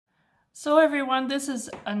So everyone, this is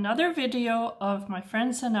another video of my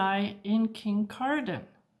friends and I in Kincardine.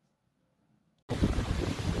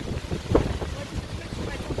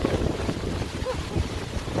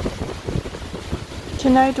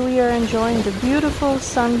 Tonight we are enjoying the beautiful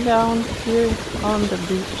sundown here on the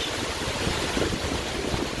beach.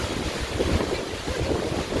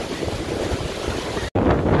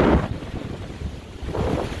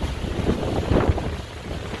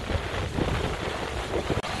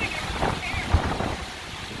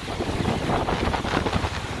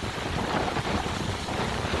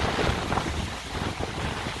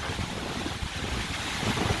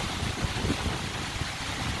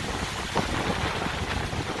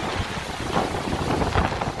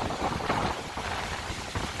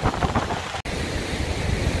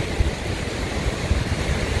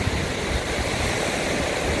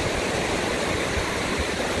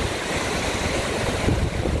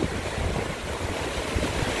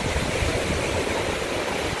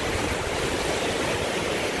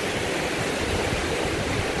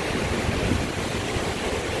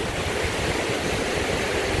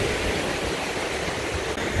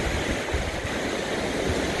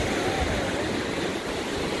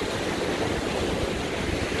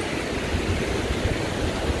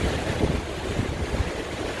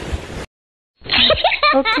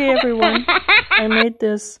 Okay everyone, I made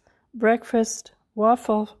this breakfast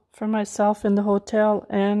waffle for myself in the hotel,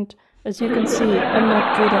 and as you can see, I'm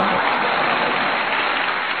not good at it.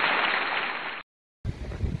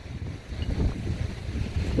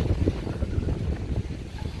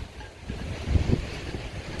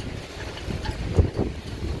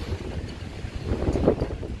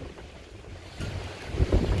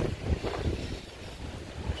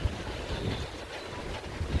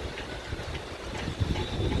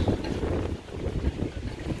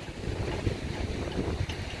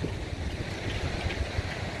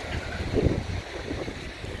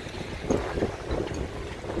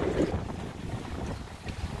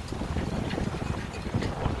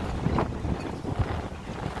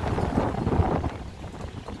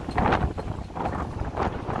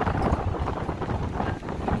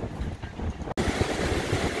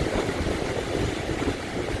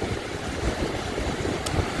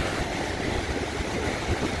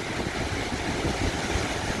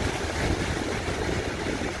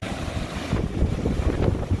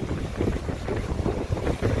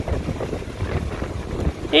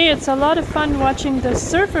 Hey, it's a lot of fun watching the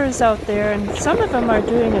surfers out there, and some of them are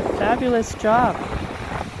doing a fabulous job.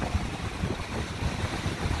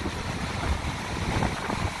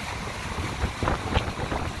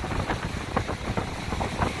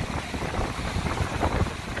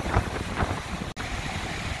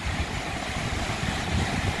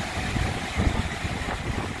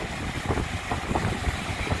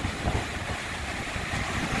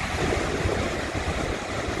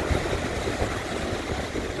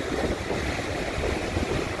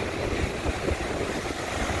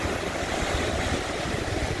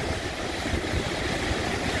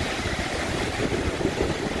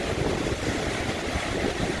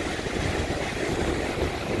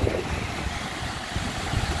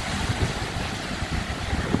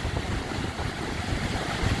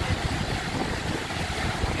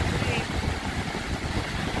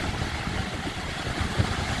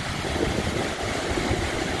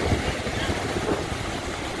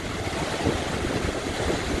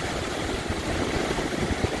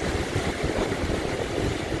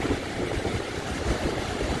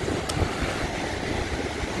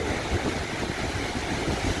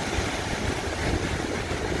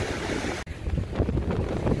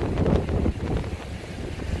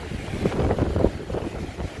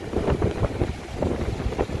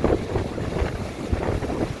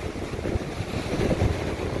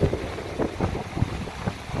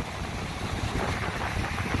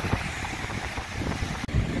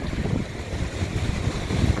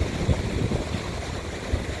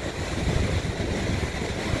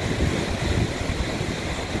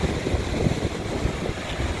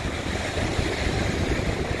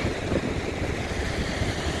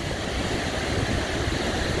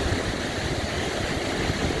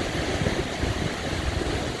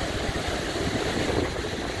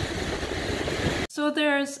 So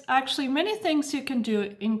there's actually many things you can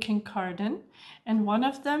do in Kincardine, and one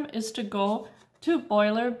of them is to go to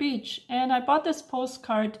Boiler Beach. And I bought this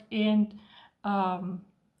postcard in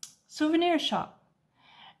souvenir shop.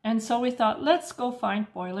 And so we thought, let's go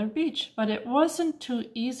find Boiler Beach. But it wasn't too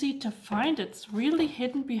easy to find. It's really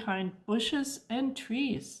hidden behind bushes and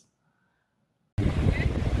trees.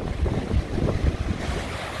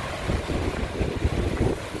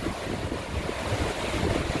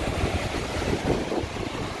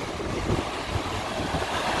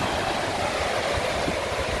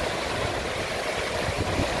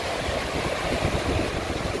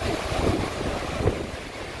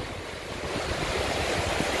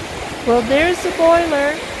 Well, there's the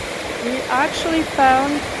boiler. We actually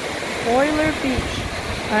found Boiler Beach.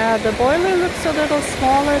 The boiler looks a little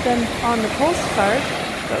smaller than on the postcard,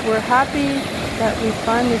 but we're happy that we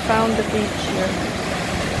finally found the beach here.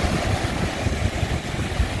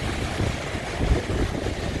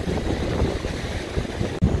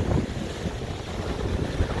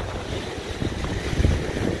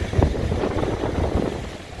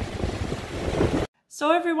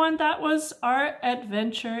 So everyone, that was our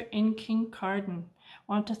adventure in Kincardine.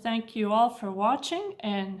 I want to thank you all for watching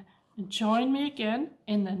and join me again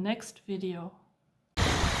in the next video.